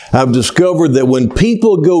I've discovered that when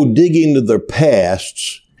people go digging into their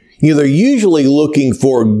pasts, they're usually looking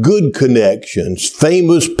for good connections,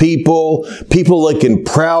 famous people, people they can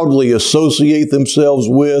proudly associate themselves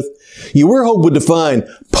with. We're hoping to find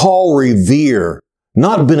Paul Revere,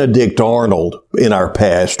 not Benedict Arnold, in our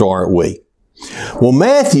past, aren't we? Well,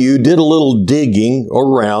 Matthew did a little digging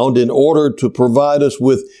around in order to provide us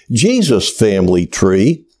with Jesus' family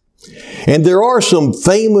tree. And there are some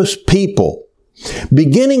famous people,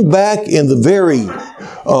 beginning back in the very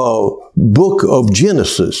book of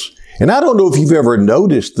Genesis. And I don't know if you've ever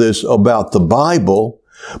noticed this about the Bible,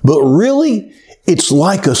 but really, it's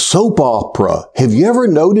like a soap opera. Have you ever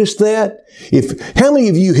noticed that? How many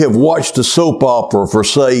of you have watched a soap opera for,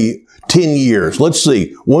 say, 10 years? Let's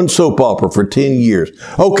see, one soap opera for 10 years.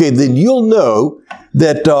 Okay, then you'll know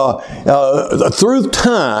that through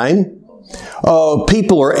time,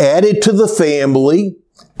 people are added to the family,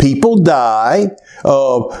 people die,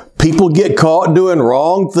 people get caught doing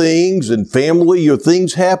wrong things, and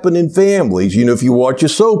things happen in families, if you watch a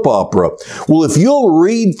soap opera. Well, if you'll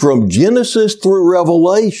read from Genesis through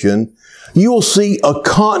Revelation, you'll see a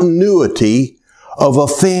continuity of a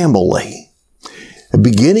family.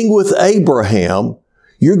 Beginning with Abraham,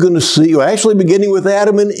 you're going to see, actually beginning with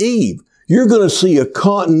Adam and Eve, you're going to see a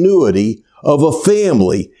continuity of a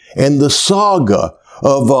family and the saga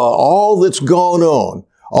of all that's gone on,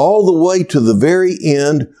 all the way to the very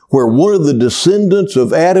end where one of the descendants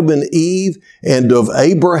of Adam and Eve and of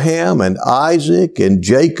Abraham and Isaac and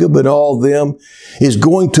Jacob and all them is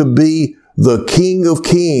going to be the King of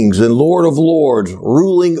Kings and Lord of Lords,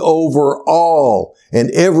 ruling over all, and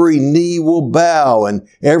every knee will bow and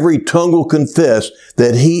every tongue will confess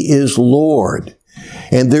that He is Lord.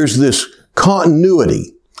 And there's this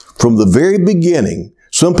continuity from the very beginning.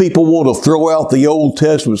 Some people want to throw out the Old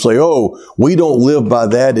Testament and say, oh, we don't live by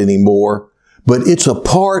that anymore. But it's a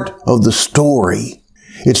part of the story.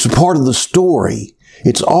 It's a part of the story.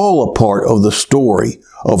 It's all a part of the story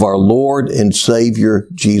of our Lord and Savior,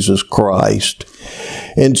 Jesus Christ.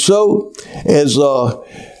 And so, as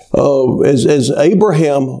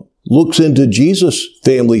Abraham looks into Jesus'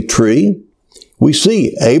 family tree, we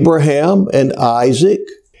see Abraham and Isaac,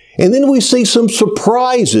 and then we see some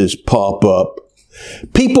surprises pop up.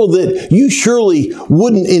 People that you surely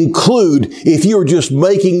wouldn't include if you were just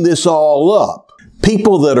making this all up.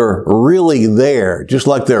 People that are really there, just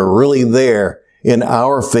like they're really there in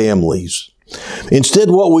our families. Instead,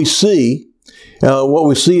 what we see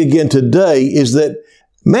again today is that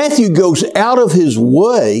Matthew goes out of his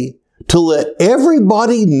way to let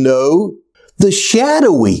everybody know the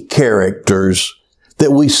shadowy characters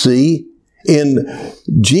that we see in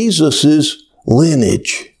Jesus'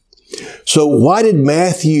 lineage. So why did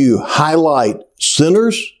Matthew highlight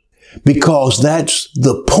sinners? Because that's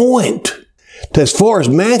the point. As far as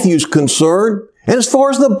Matthew's concerned, and as far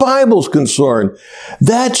as the Bible's concerned,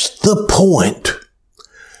 that's the point.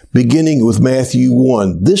 Beginning with Matthew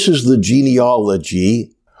 1, this is the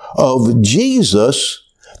genealogy of Jesus,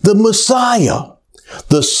 the Messiah,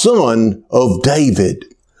 the son of David,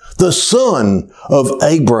 the son of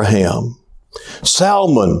Abraham.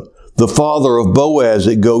 Salmon, the father of Boaz,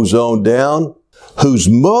 it goes on down, whose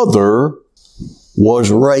mother was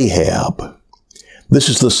Rahab. This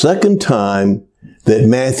is the second time that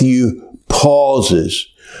Matthew pauses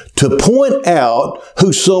to point out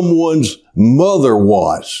who someone's mother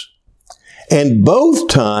was. And both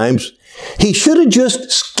times, he should have just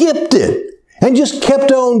skipped it and just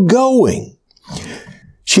kept on going.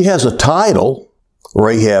 She has a title,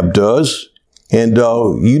 Rahab does, and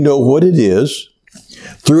you know what it is.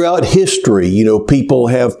 Throughout history, people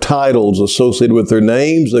have titles associated with their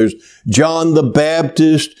names. There's John the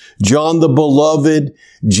Baptist, John the Beloved,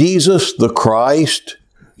 Jesus the Christ,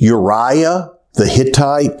 Uriah the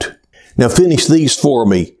Hittite. Now finish these for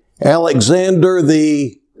me. Alexander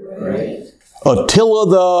the Great. Attila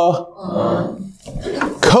the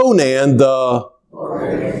Conan the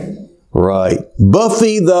Right.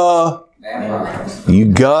 Buffy the You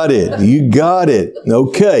got it.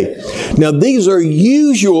 Okay. Now these are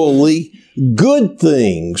usually good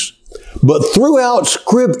things, but throughout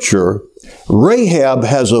Scripture, Rahab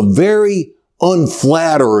has a very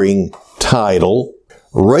unflattering title,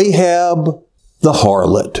 Rahab the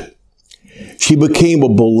harlot. She became a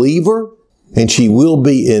believer, and she will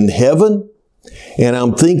be in heaven, and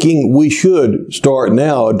I'm thinking we should start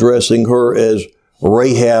now addressing her as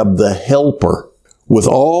Rahab the helper, with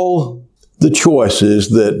all the choices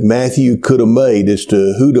that Matthew could have made as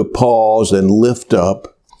to who to pause and lift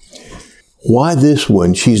up. Why this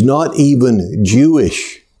one? She's not even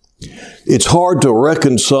Jewish. It's hard to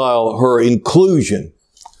reconcile her inclusion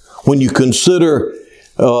when you consider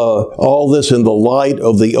all this in the light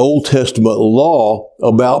of the Old Testament law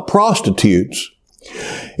about prostitutes.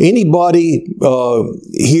 Anybody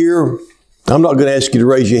here, I'm not going to ask you to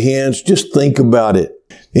raise your hands, just think about it.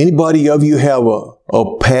 Anybody of you have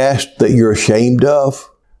a past that you're ashamed of?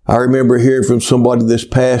 I remember hearing from somebody this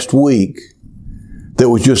past week that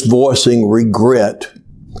was just voicing regret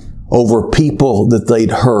over people that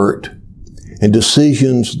they'd hurt and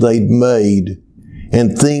decisions they'd made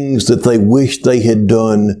and things that they wished they had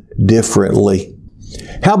done differently.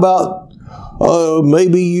 How about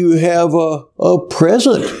maybe you have a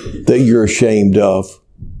present that you're ashamed of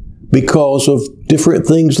because of different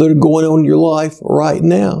things that are going on in your life right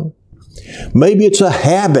now. Maybe it's a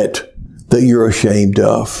habit that you're ashamed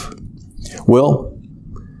of. Well,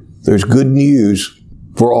 there's good news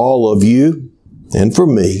for all of you and for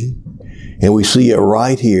me. And we see it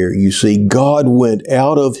right here. You see, God went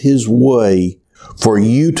out of His way for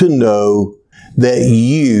you to know that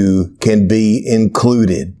you can be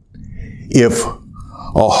included. If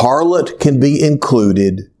a harlot can be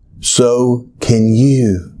included, so can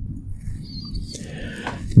you.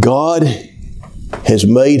 God has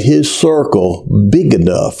made His circle big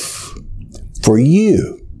enough for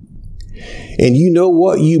you. And you know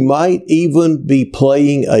what? You might even be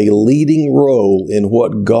playing a leading role in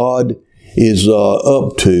what God is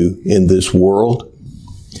up to in this world.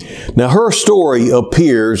 Now, her story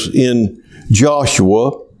appears in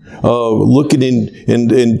Joshua, looking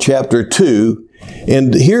in chapter 2.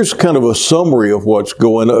 And here's kind of a summary of what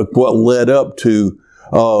led up to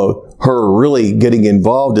her really getting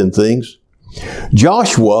involved in things.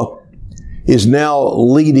 Joshua is now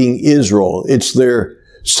leading Israel. It's their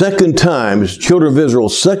second time, it's children of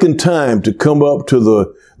Israel's second time to come up to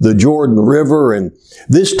the Jordan River. And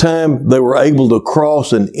this time they were able to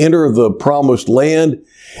cross and enter the promised land.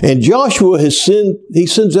 And Joshua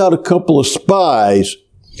sends out a couple of spies,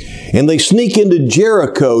 and they sneak into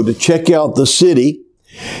Jericho to check out the city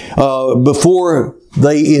before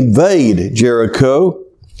they invade Jericho.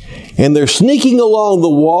 And they're sneaking along the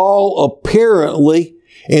wall, apparently,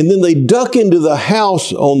 and then they duck into the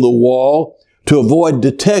house on the wall to avoid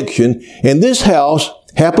detection. And this house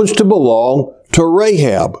happens to belong to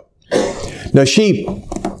Rahab. Now, she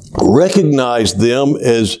recognized them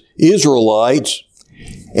as Israelites,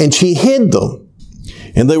 and she hid them.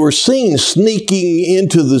 And they were seen sneaking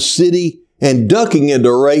into the city and ducking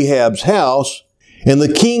into Rahab's house. And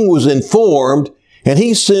the king was informed, and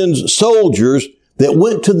he sends soldiers that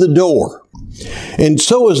went to the door. And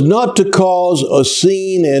so as not to cause a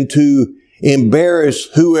scene and to embarrass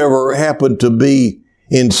whoever happened to be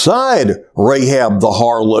inside Rahab the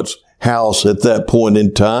harlot's house at that point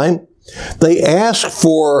in time, they asked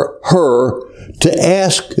for her to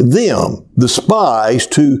ask them, the spies,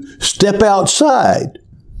 to step outside.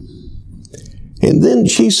 And then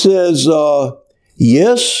she says,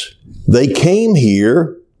 yes, they came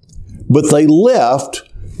here, but they left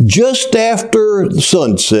just after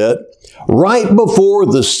sunset, right before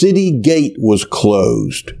the city gate was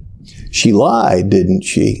closed. She lied, didn't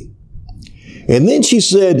she? And then she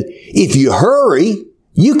said, if you hurry,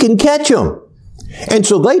 you can catch them. And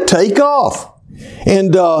so they take off.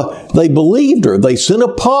 And they believed her. They sent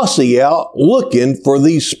a posse out looking for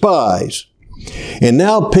these spies. And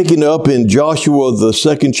now picking up in Joshua, the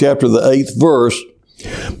 2nd chapter, the 8th verse,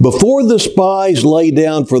 before the spies lay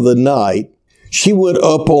down for the night, she went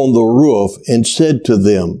up on the roof and said to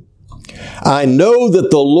them, I know that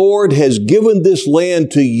the Lord has given this land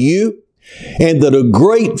to you, and that a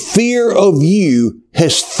great fear of you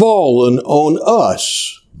has fallen on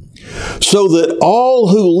us, so that all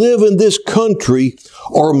who live in this country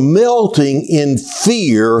are melting in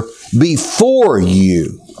fear before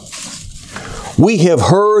you. We have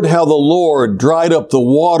heard how the Lord dried up the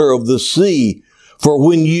water of the sea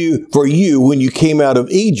for you when you came out of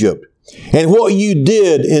Egypt, and what you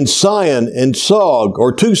did in Sihon and Og,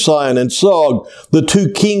 or to Sihon and Og, the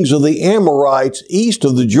two kings of the Amorites east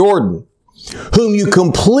of the Jordan, whom you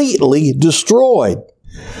completely destroyed.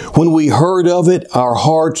 When we heard of it, our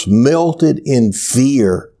hearts melted in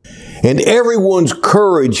fear, and everyone's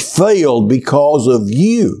courage failed because of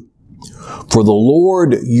you. For the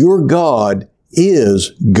Lord your God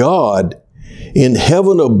is God in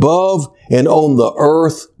heaven above and on the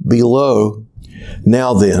earth below.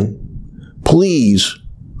 Now then, please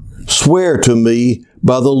swear to me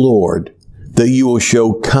by the Lord that you will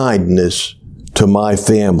show kindness to my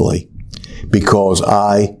family, because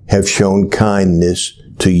I have shown kindness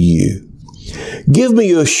to you. Give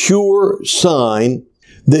me a sure sign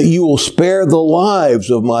that you will spare the lives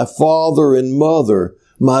of my father and mother,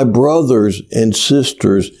 my brothers and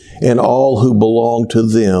sisters, and all who belong to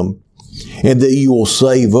them, and that you will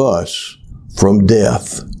save us from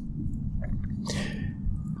death.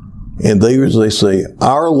 And they say,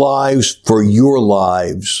 our lives for your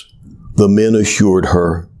lives, the men assured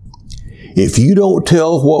her. If you don't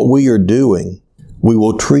tell what we are doing, we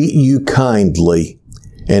will treat you kindly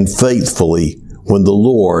and faithfully when the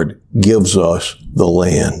Lord gives us the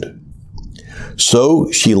land. So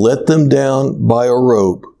she let them down by a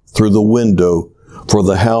rope through the window, for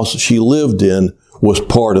the house she lived in was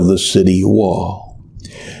part of the city wall.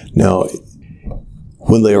 Now,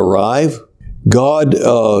 when they arrive, God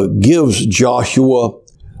gives Joshua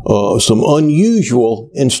some unusual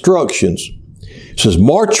instructions. He says,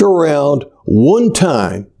 march around one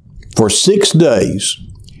time for 6 days,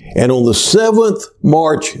 and on the 7th,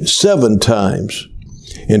 march 7 times.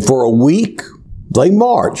 And for a week, they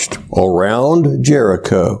marched around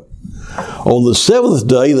Jericho. On the 7th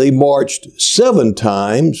day, they marched 7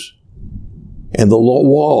 times, and the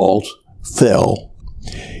walls fell.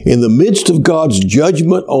 In the midst of God's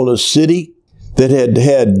judgment on a city that had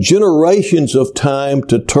had generations of time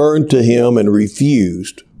to turn to Him and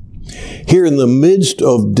refused, here in the midst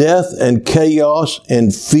of death and chaos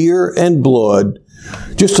and fear and blood,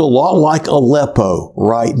 just a lot like Aleppo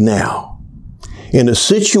right now. In a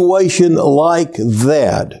situation like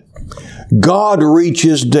that, God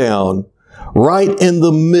reaches down right in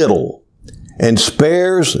the middle and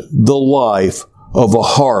spares the life of a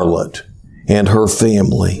harlot and her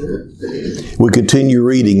family. We continue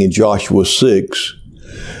reading in Joshua 6.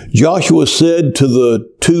 Joshua said to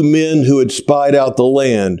the 2 men who had spied out the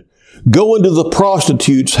land, go into the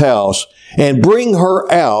prostitute's house and bring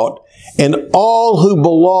her out, and all who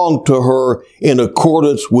belong to her in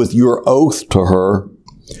accordance with your oath to her.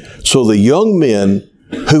 So the young men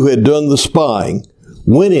who had done the spying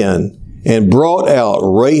went in and brought out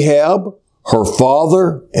Rahab, her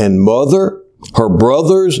father and mother, her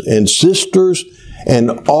brothers and sisters,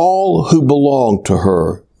 and all who belonged to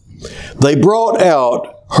her. They brought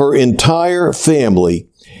out her entire family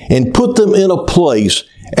and put them in a place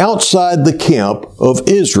outside the camp of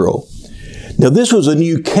Israel. Now, this was a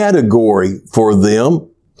new category for them,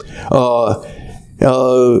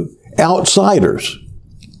 outsiders.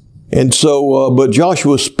 And so, but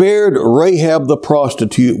Joshua spared Rahab the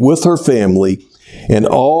prostitute with her family, and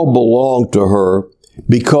all belonged to her,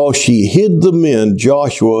 because she hid the men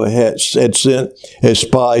Joshua had sent as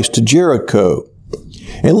spies to Jericho.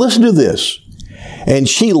 And listen to this. And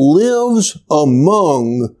she lives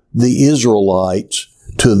among the Israelites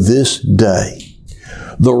to this day.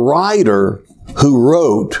 The writer who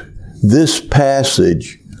wrote this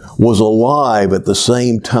passage was alive at the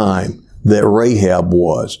same time that Rahab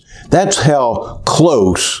was. That's how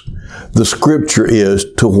close the Scripture is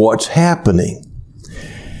to what's happening.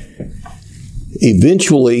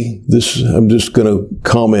 Eventually, I'm just going to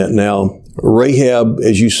comment now, Rahab,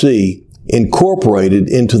 as you see, incorporated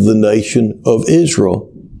into the nation of Israel.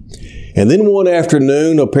 And then one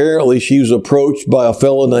afternoon, apparently she was approached by a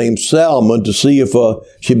fellow named Salmon to see if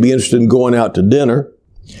she'd be interested in going out to dinner.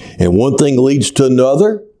 And one thing leads to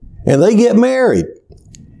another, and they get married.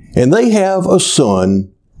 And they have a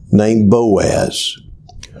son named Boaz,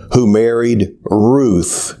 who married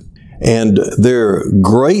Ruth. And their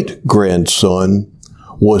great-grandson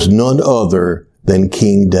was none other than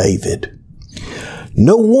King David.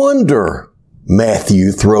 No wonder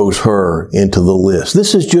Matthew throws her into the list.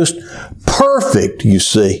 This is just perfect, you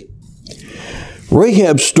see.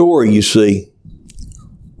 Rahab's story, you see,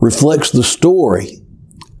 reflects the story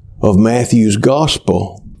of Matthew's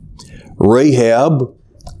gospel. Rahab,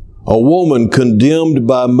 a woman condemned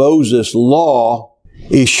by Moses' law,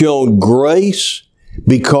 is shown grace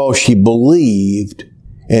because she believed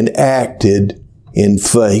and acted in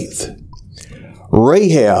faith.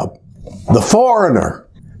 Rahab, the foreigner,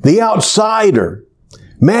 the outsider,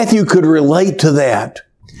 Matthew could relate to that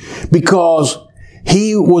because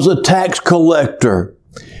he was a tax collector.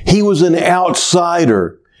 He was an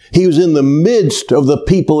outsider. He was in the midst of the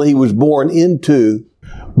people he was born into,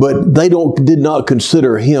 but they did not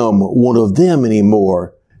consider him one of them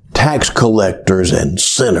anymore. Tax collectors and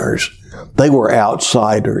sinners. They were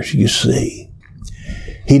outsiders, you see.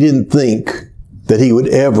 He didn't think that he would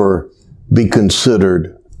ever be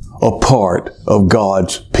considered a part of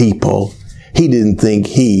God's people. He didn't think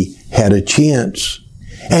he had a chance.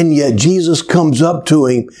 And yet Jesus comes up to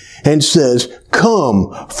him and says,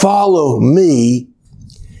 "Come, follow me."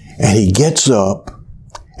 And he gets up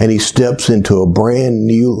and he steps into a brand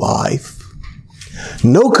new life.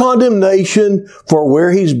 No condemnation for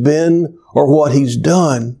where he's been or what he's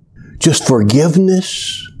done. Just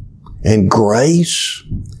forgiveness and grace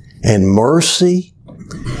and mercy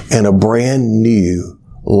and a brand new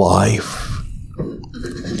life.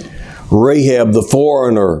 Rahab, the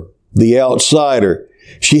foreigner, the outsider,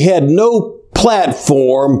 she had no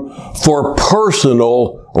platform for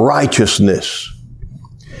personal righteousness.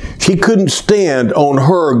 She couldn't stand on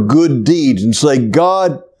her good deeds and say,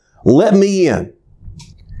 God, let me in.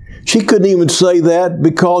 She couldn't even say that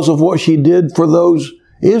because of what she did for those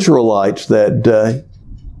Israelites that day.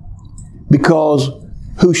 Because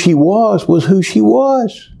who she was who she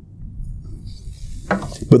was.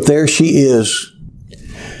 But there she is.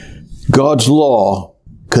 God's law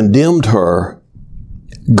condemned her.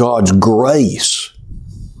 God's grace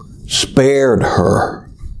spared her.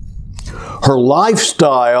 Her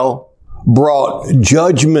lifestyle brought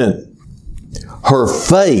judgment. Her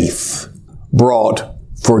faith brought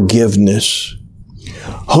forgiveness.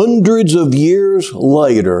 Hundreds of years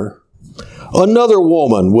later, another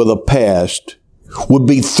woman with a past would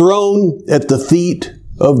be thrown at the feet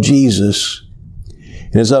of Jesus.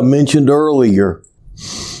 And as I mentioned earlier,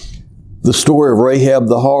 the story of Rahab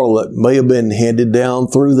the harlot may have been handed down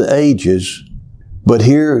through the ages, but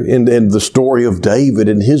here in the story of David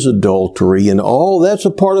and his adultery and all, that's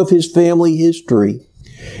a part of his family history.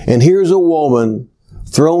 And here's a woman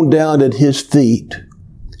thrown down at his feet,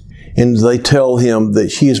 and they tell him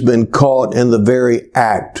that she has been caught in the very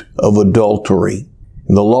act of adultery.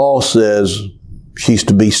 And the law says she's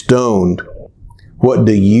to be stoned. What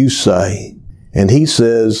do you say? And he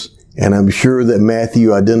says, and I'm sure that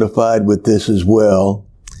Matthew identified with this as well,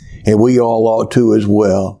 and we all ought to as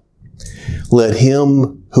well, let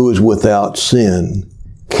him who is without sin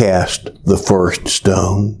cast the first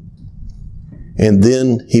stone. And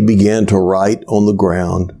then he began to write on the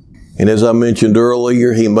ground. And as I mentioned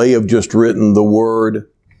earlier, he may have just written the word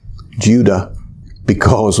Judah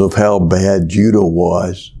because of how bad Judah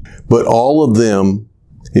was. But all of them,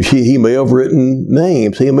 he may have written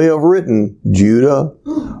names. He may have written Judah,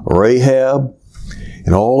 Rahab,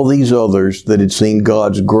 and all these others that had seen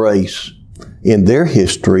God's grace in their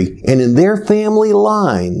history and in their family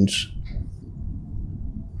lines.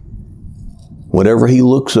 Whenever he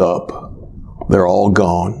looks up, they're all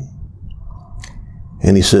gone.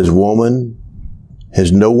 And he says, woman,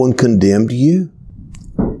 has no one condemned you?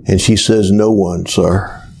 And she says, no one,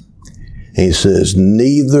 sir. And he says,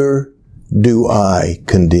 neither do I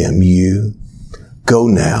condemn you. Go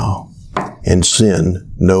now and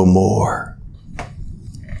sin no more.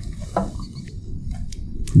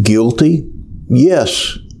 Guilty?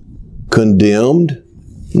 Yes. Condemned?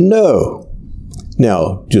 No.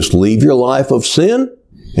 Now, just leave your life of sin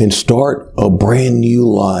and start a brand new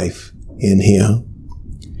life in Him.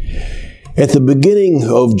 At the beginning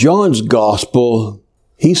of John's Gospel,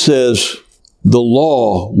 he says, the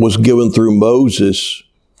law was given through Moses.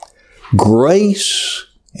 Grace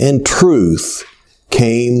and truth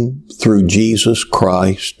came through Jesus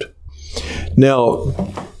Christ. Now,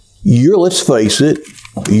 let's face it,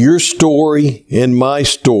 your story and my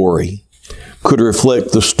story could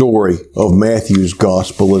reflect the story of Matthew's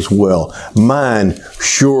Gospel as well. Mine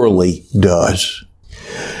surely does.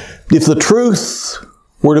 If the truth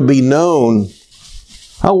were to be known,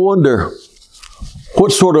 I wonder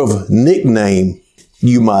what sort of nickname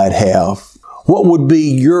you might have. What would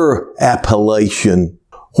be your appellation?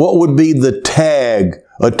 What would be the tag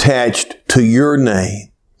attached to your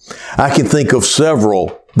name? I can think of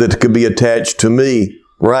several that could be attached to me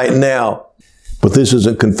right now, but this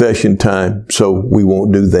isn't confession time, so we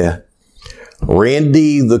won't do that.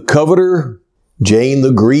 Randy the coveter, Jane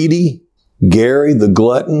the greedy, Gary the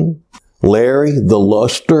glutton, Larry the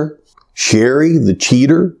luster, Sherry the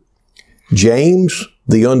cheater, James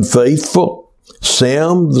the unfaithful,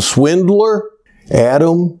 Sam the swindler,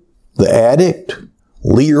 Adam the addict,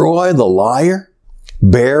 Leroy the liar,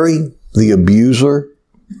 Barry the abuser,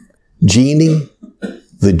 Jeannie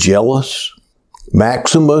the jealous,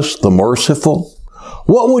 Maximus the merciful.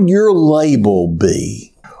 What would your label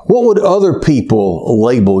be? What would other people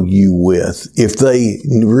label you with if they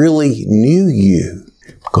really knew you?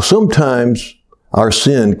 Because sometimes our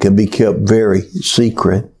sin can be kept very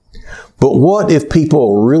secret. But what if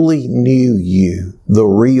people really knew you, the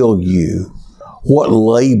real you? What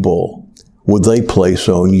label would they place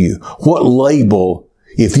on you? What label,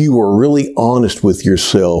 if you were really honest with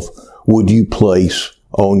yourself, would you place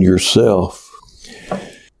on yourself?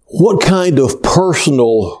 What kind of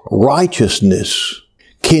personal righteousness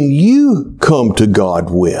can you come to God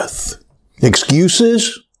with?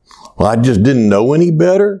 Excuses? Well, I just didn't know any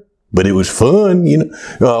better, but it was fun,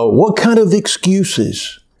 What kind of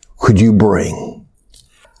excuses could you bring?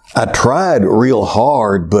 I tried real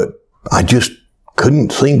hard, but I just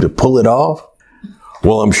couldn't seem to pull it off.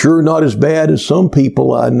 Well, I'm sure not as bad as some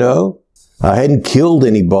people I know. I hadn't killed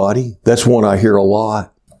anybody. That's one I hear a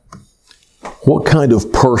lot. What kind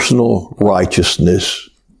of personal righteousness?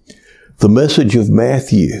 The message of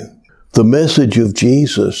Matthew, the message of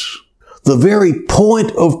Jesus, the very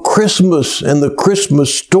point of Christmas and the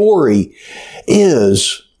Christmas story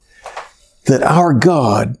is that our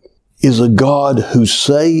God is a God who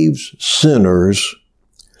saves sinners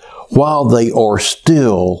while they are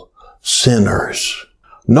still sinners.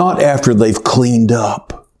 Not after they've cleaned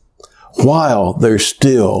up, while they're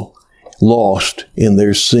still lost in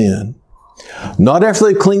their sin. Not after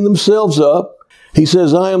they've cleaned themselves up. He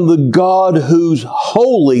says, I am the God whose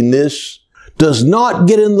holiness does not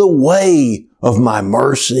get in the way of my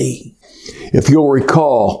mercy. If you'll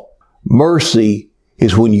recall, mercy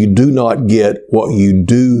is when you do not get what you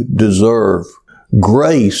do deserve.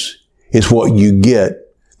 Grace is what you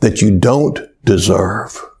get that you don't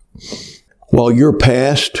deserve. While your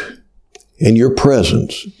past and your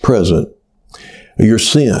present, your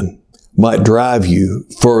sin might drive you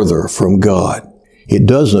further from God, it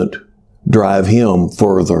doesn't drive Him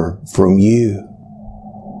further from you.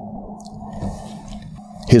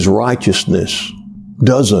 His righteousness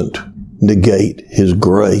doesn't negate His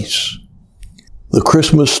grace. The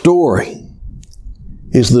Christmas story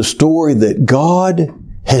is the story that God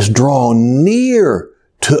has drawn near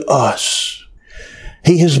to us.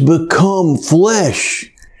 He has become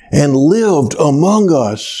flesh and lived among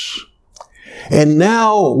us, and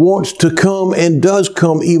now wants to come and does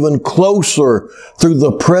come even closer through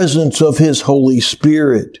the presence of His Holy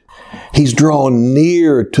Spirit. He's drawn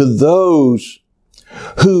near to those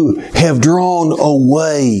who have drawn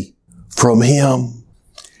away from Him.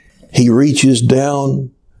 He reaches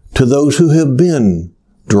down to those who have been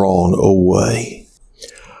drawn away.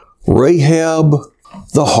 Rahab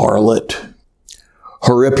the harlot.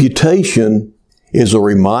 Her reputation is a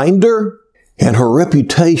reminder, and her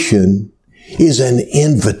reputation is an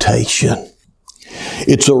invitation.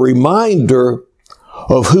 It's a reminder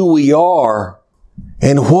of who we are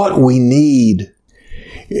and what we need.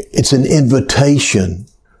 It's an invitation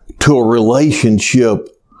to a relationship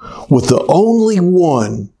with the only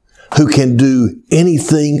one who can do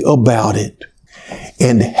anything about it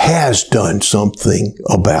and has done something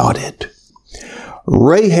about it.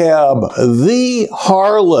 Rahab the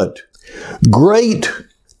harlot, great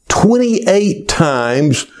 28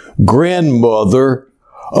 times grandmother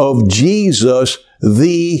of Jesus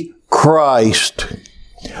the Christ,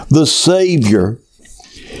 the Savior.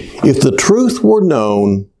 If the truth were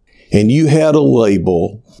known and you had a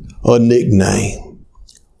label, a nickname,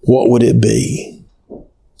 what would it be?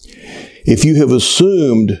 If you have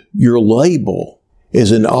assumed your label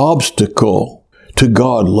is an obstacle to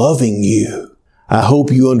God loving you, I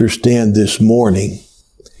hope you understand this morning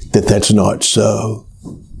that that's not so.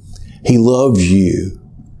 He loves you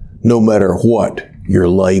no matter what your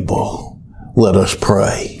label. Let us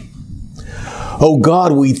pray. Oh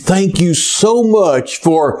God, we thank you so much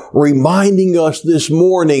for reminding us this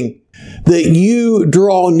morning that you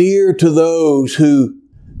draw near to those who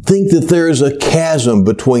think that there is a chasm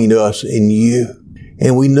between us and you.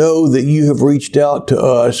 And we know that you have reached out to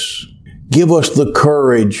us. Give us the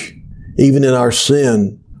courage, even in our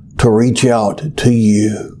sin, to reach out to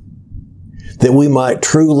you, that we might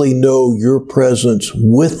truly know your presence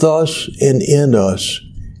with us and in us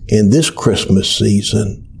in this Christmas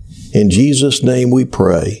season. In Jesus' name we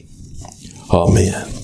pray. Amen.